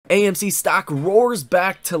AMC stock roars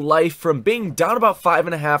back to life from being down about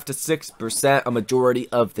 5.5 to 6% a majority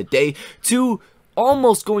of the day to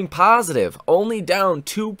almost going positive, only down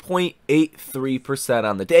 2.83%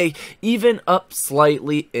 on the day, even up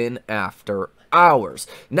slightly in after hours.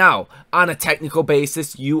 Now, on a technical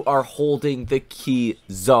basis, you are holding the key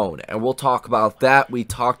zone, and we'll talk about that. We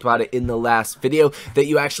talked about it in the last video that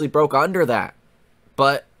you actually broke under that,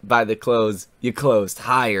 but by the close, you closed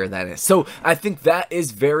higher than it. So I think that is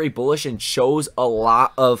very bullish and shows a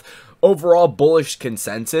lot of overall bullish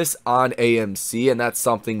consensus on AMC, and that's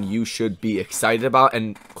something you should be excited about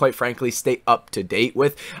and quite frankly stay up to date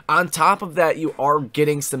with. On top of that, you are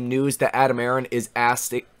getting some news that Adam Aron is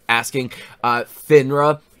asking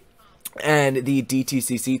Finra and the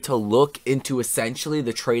DTCC to look into essentially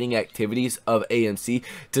the trading activities of AMC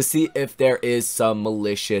to see if there is some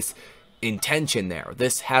malicious intention there.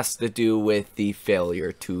 This has to do with the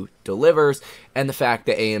failure to deliver and the fact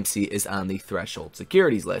that AMC is on the threshold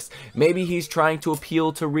securities list. Maybe he's trying to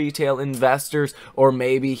appeal to retail investors, or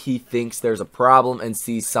maybe he thinks there's a problem and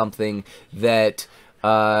sees something that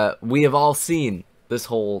we have all seen this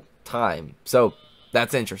whole time. So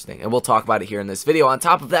that's interesting, and we'll talk about it here in this video. On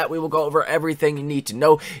top of that, we will go over everything you need to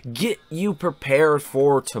know, get you prepared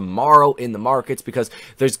for tomorrow in the markets, because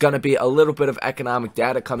there's going to be a little bit of economic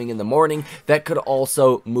data coming in the morning that could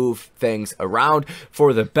also move things around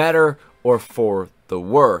for the better or for the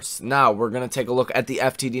worse. Now, we're going to take a look at the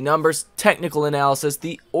FTD numbers, technical analysis,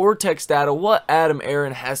 the Ortex data, what Adam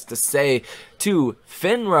Aron has to say to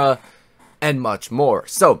Finra, and much more.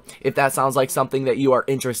 So if that sounds like something that you are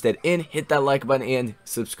interested in, hit that like button and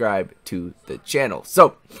subscribe to the channel.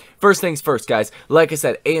 So first things first, guys, like I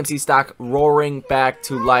said, AMC stock roaring back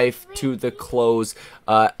to life to the close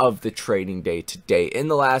of the trading day today. In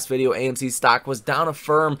the last video, AMC stock was down a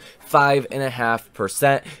firm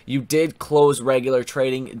 5.5%. You did close regular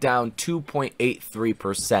trading down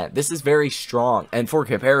 2.83%. This is very strong, and for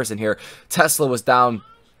comparison here, Tesla was down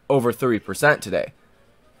over 3% today.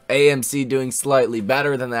 AMC doing slightly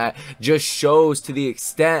better than that just shows to the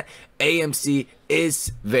extent AMC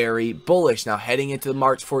is very bullish. Now, heading into the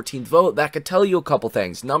March 14th vote, that could tell you a couple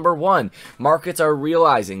things. Number one, markets are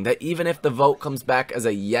realizing that even if the vote comes back as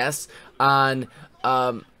a yes on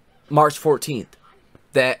March 14th,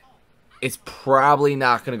 that it's probably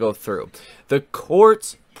not going to go through. The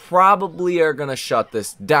courts probably are going to shut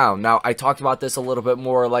this down. Now, I talked about this a little bit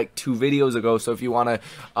more like 2 videos ago, so if you want to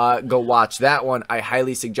go watch that one, I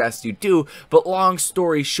highly suggest you do. But long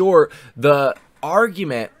story short, the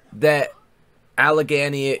argument that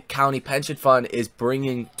Allegheny County Pension Fund is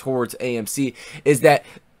bringing towards AMC is that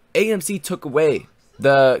AMC took away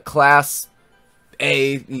the Class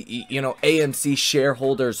A, AMC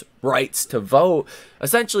shareholders' rights to vote,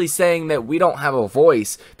 essentially saying that we don't have a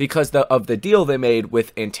voice because of the deal they made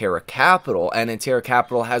with Antera Capital, and Antera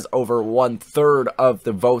Capital has over 1/3 of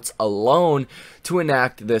the votes alone to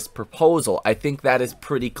enact this proposal. I think that is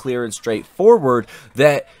pretty clear and straightforward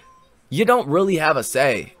that you don't really have a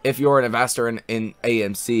say if you're an investor in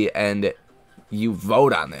AMC and you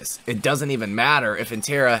vote on this. It doesn't even matter if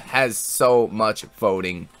Antera has so much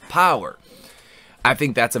voting power. I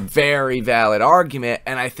think that's a very valid argument,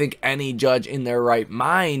 and I think any judge in their right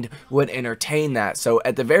mind would entertain that. So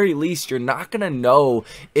at the very least, you're not going to know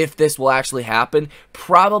if this will actually happen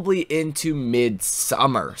probably into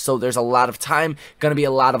mid-summer. So there's a lot of time, going to be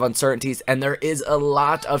a lot of uncertainties, and there is a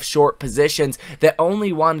lot of short positions that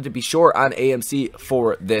only wanted to be short on AMC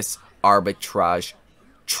for this arbitrage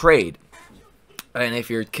trade. And if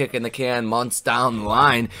you're kicking the can months down the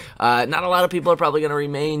line, not a lot of people are probably going to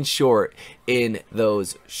remain short in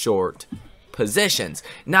those short positions.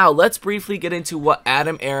 Now, let's briefly get into what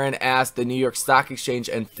Adam Aron asked the New York Stock Exchange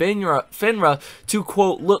and Finra to,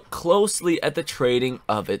 quote, look closely at the trading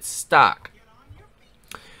of its stock.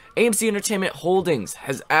 AMC Entertainment Holdings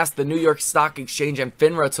has asked the New York Stock Exchange and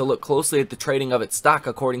Finra to look closely at the trading of its stock,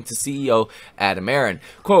 according to CEO Adam Aron.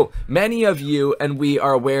 Quote, many of you and we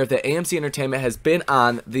are aware that AMC Entertainment has been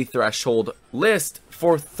on the threshold list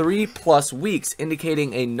for 3+ weeks,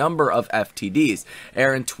 indicating a number of FTDs.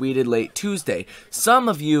 Aron tweeted late Tuesday. Some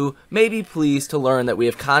of you may be pleased to learn that we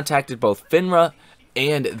have contacted both Finra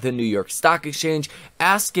and the New York Stock Exchange,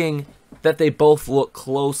 asking that they both look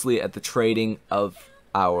closely at the trading of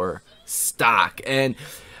our stock. And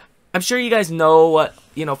I'm sure you guys know what,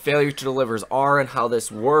 failure to delivers are and how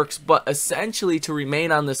this works, but essentially to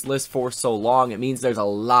remain on this list for so long, it means there's a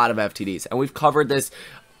lot of FTDs. And we've covered this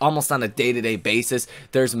almost on a day-to-day basis,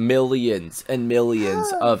 there's millions and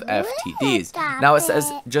millions of FTDs. Now it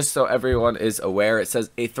says, just so everyone is aware, it says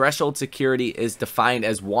a threshold security is defined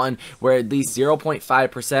as one where at least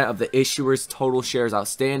 0.5% of the issuer's total shares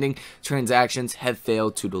outstanding transactions have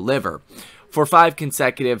failed to deliver for 5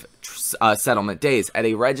 consecutive settlement days at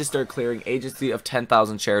a registered clearing agency of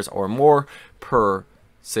 10,000 shares or more per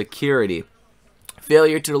security.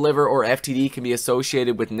 Failure to deliver, or FTD, can be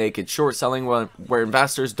associated with naked short selling, where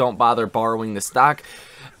investors don't bother borrowing the stock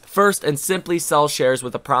first and simply sell shares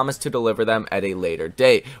with a promise to deliver them at a later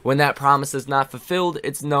date. When that promise is not fulfilled,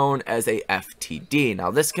 it's known as a FTD.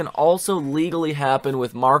 Now, this can also legally happen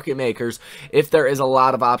with market makers if there is a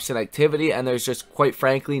lot of option activity and there's just, quite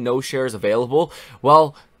frankly, no shares available.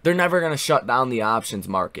 Well, they're never going to shut down the options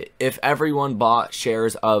market. If everyone bought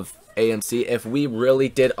shares of AMC, if we really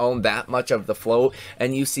did own that much of the float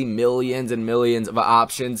and you see millions and millions of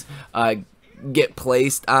options get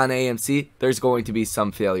placed on AMC, there's going to be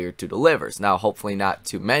some failure to delivers. Now, hopefully not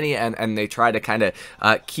too many, and they try to kind of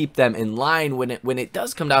keep them in line when it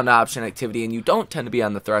does come down to option activity, and you don't tend to be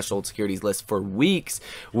on the threshold securities list for weeks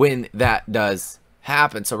when that does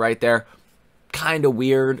happen. So right there, kind of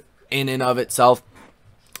weird in and of itself,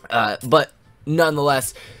 but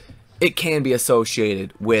nonetheless, it can be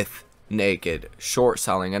associated with naked short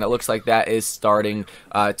selling, and it looks like that is starting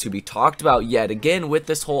to be talked about yet again with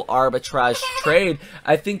this whole arbitrage trade.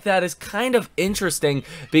 I think that is kind of interesting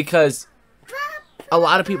because a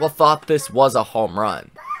lot of people thought this was a home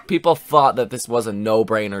run. People thought that this was a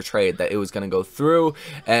no-brainer trade, that it was going to go through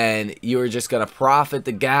and you were just going to profit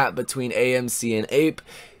the gap between AMC and APE.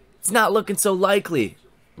 It's not looking so likely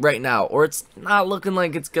right now, or it's not looking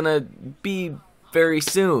like it's going to be very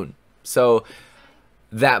soon. So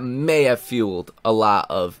that may have fueled a lot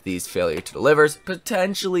of these failure to delivers,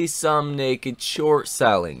 potentially some naked short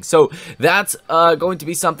selling. So that's going to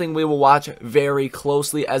be something we will watch very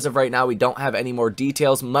closely. As of right now, we don't have any more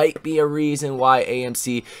details. Might be a reason why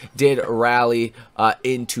AMC did rally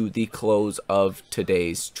into the close of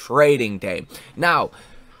today's trading day. Now,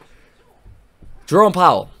 Jerome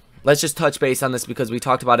Powell, let's just touch base on this because we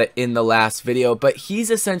talked about it in the last video, but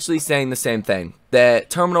he's essentially saying the same thing, that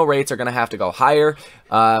terminal rates are going to have to go higher.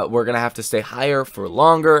 We're going to have to stay higher for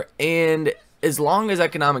longer, and as long as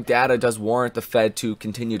economic data does warrant the Fed to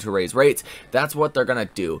continue to raise rates, that's what they're going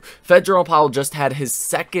to do. Fed Jerome Powell just had his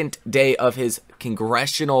second day of his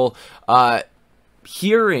congressional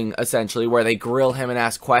hearing, essentially, where they grill him and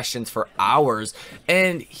ask questions for hours,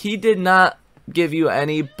 and he did not give you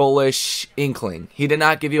any bullish inkling. He did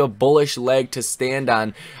not give you a bullish leg to stand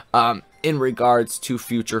on in regards to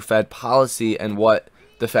future Fed policy and what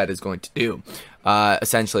the Fed is going to do.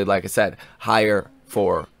 Essentially, like I said, higher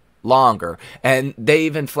for longer. And they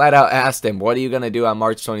even flat out asked him, what are you going to do on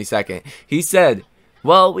March 22nd? He said,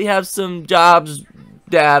 well, we have some jobs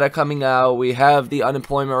data coming out. We have the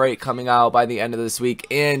unemployment rate coming out by the end of this week.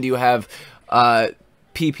 And you have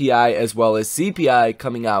PPI as well as CPI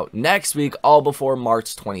coming out next week, all before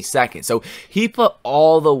March 22nd. So he put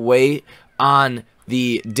all the weight on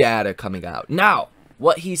the data coming out. Now,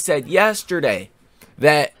 what he said yesterday,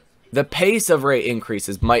 that the pace of rate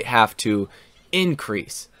increases might have to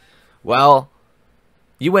increase. Well,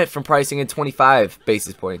 you went from pricing in 25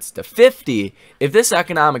 basis points to 50. If this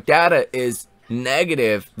economic data is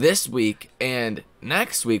negative this week and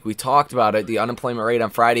next week, we talked about it, the unemployment rate on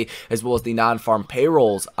Friday as well as the non-farm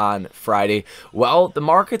payrolls on Friday, well, the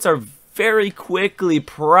markets are very quickly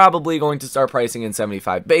probably going to start pricing in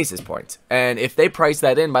 75 basis points. And if they price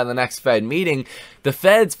that in by the next Fed meeting, the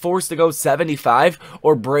Fed's forced to go 75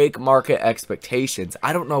 or break market expectations.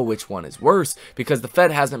 I don't know which one is worse because the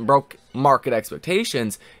Fed hasn't broke market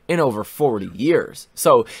expectations in over 40 years.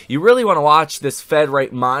 So you really want to watch this Fed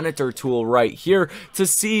rate monitor tool right here to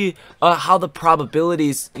see how the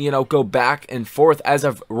probabilities, go back and forth. As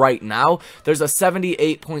of right now, there's a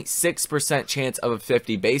 78.6% chance of a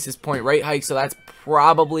 50 basis point rate hike. So that's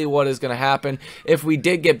probably what is going to happen. If we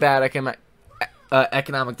did get bad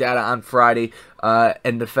economic data on Friday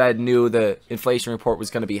and the Fed knew the inflation report was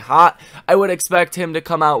going to be hot, I would expect him to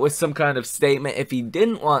come out with some kind of statement, if he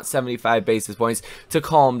didn't want 75 basis points, to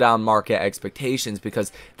calm down market expectations,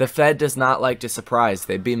 because the Fed does not like to surprise.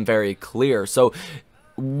 They've been very clear. So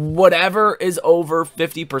whatever is over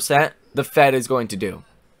 50%, the Fed is going to do.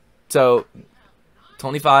 So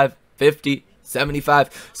 25, 50,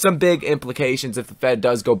 75, some big implications if the Fed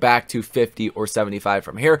does go back to 50 or 75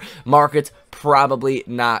 from here. Markets probably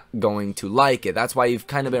not going to like it. That's why you've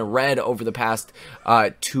kind of been red over the past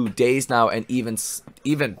 2 days now, and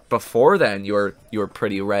even before then, you're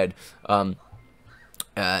pretty red. And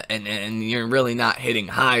you're really not hitting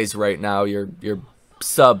highs right now. You're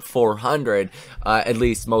sub 400 at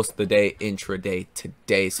least most of the day intraday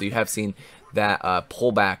today. So you have seen that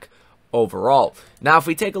pullback overall. Now, if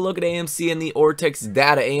we take a look at AMC and the Ortex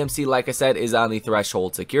data, AMC, like I said, is on the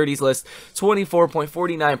threshold securities list.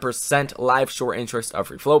 24.49% live short interest of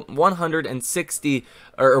free float.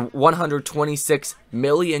 126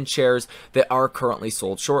 million shares that are currently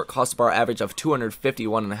sold short. Cost bar average of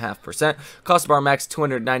 251.5%. Cost bar max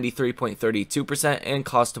 293.32%, and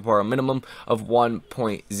cost to borrow minimum of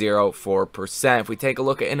 1.04%. If we take a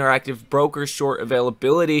look at interactive broker short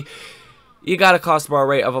availability, you got a cost bar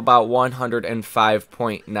rate of about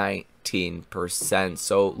 105.19%.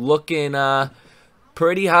 So looking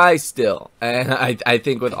pretty high still. And I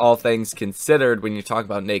think with all things considered, when you talk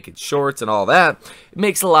about naked shorts and all that, it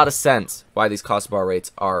makes a lot of sense why these cost bar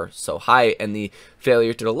rates are so high, and the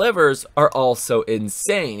failure to delivers are also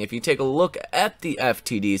insane. If you take a look at the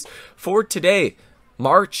FTDs for today,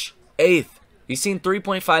 March 8th, you've seen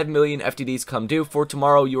 3.5 million FTDs come due. For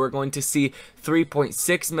tomorrow, you are going to see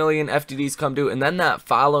 3.6 million FTDs come due. And then that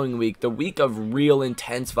following week, the week of real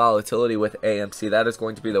intense volatility with AMC, that is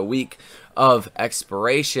going to be the week of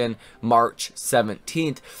expiration, March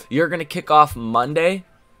 17th. You're going to kick off Monday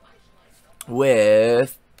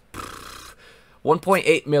with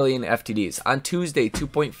 1.8 million FTDs. On Tuesday,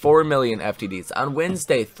 2.4 million FTDs. On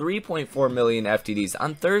Wednesday, 3.4 million FTDs.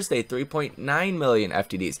 On Thursday, 3.9 million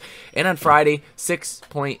FTDs. And on Friday,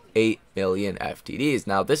 6.8 million FTDs.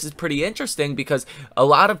 Now, this is pretty interesting because a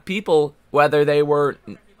lot of people, whether they were,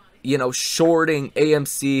 you know, shorting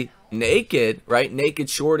AMC naked, right? Naked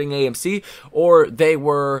shorting AMC, or they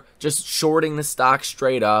were just shorting the stock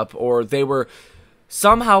straight up, or they were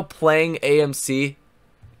somehow playing AMC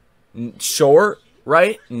short,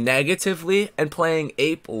 right, negatively, and playing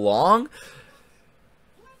ape long,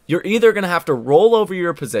 you're either going to have to roll over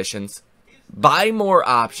your positions, buy more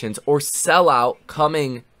options, or sell out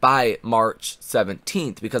coming by March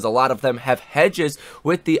 17th, because a lot of them have hedges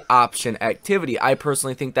with the option activity. I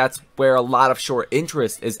personally think that's where a lot of short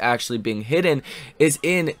interest is actually being hidden, is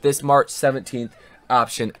in this March 17th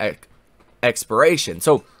option expiration.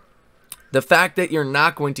 So the fact that you're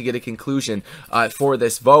not going to get a conclusion for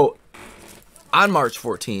this vote on March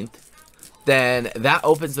 14th, then that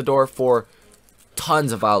opens the door for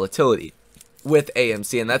tons of volatility with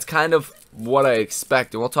AMC, and that's kind of what I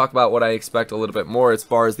expect. And we'll talk about what I expect a little bit more as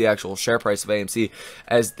far as the actual share price of AMC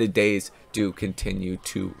as the days do continue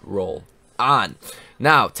to roll on.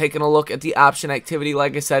 Now, taking a look at the option activity,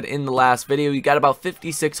 like I said in the last video, you got about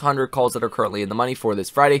 5,600 calls that are currently in the money for this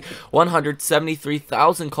Friday,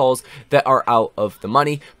 173,000 calls that are out of the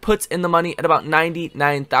money, puts in the money at about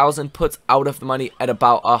 99,000, puts out of the money at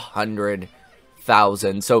about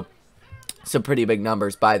 100,000. So some pretty big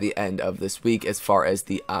numbers by the end of this week as far as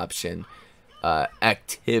the option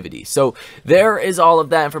activity. So there is all of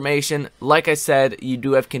that information. Like I said, you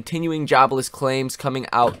do have continuing jobless claims coming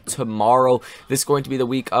out tomorrow. This is going to be the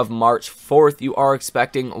week of March 4th. You are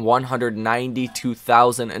expecting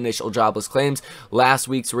 192,000 initial jobless claims. Last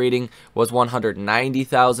week's reading was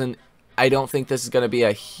 190,000. I don't think this is going to be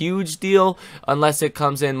a huge deal unless it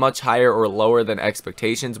comes in much higher or lower than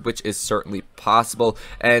expectations, which is certainly possible,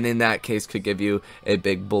 and in that case could give you a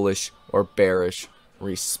big bullish or bearish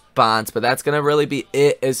response. But that's going to really be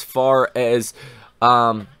it as far as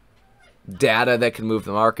data that can move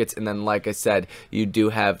the markets. And then, like I said, you do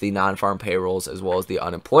have the non-farm payrolls as well as the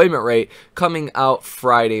unemployment rate coming out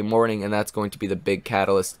Friday morning, and that's going to be the big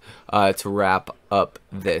catalyst to wrap up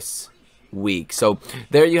this week. So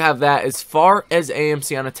there you have that. As far as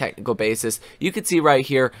AMC on a technical basis, you can see right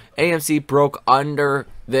here AMC broke under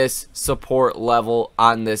this support level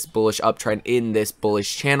on this bullish uptrend in this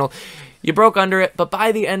bullish channel. You broke under it, but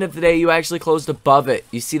by the end of the day, you actually closed above it.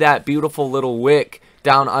 You see that beautiful little wick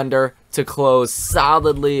down under to close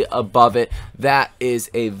solidly above it. That is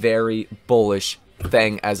a very bullish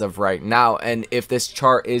thing as of right now. And if this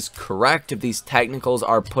chart is correct, if these technicals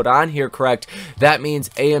are put on here correct, that means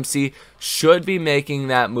AMC should be making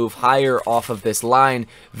that move higher off of this line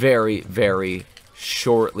very, very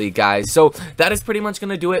shortly, guys. So that is pretty much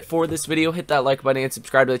going to do it for this video. Hit that like button and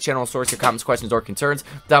subscribe to the channel. Source your comments, questions, or concerns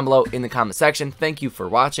down below in the comment section. Thank you for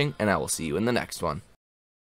watching, and I will see you in the next one.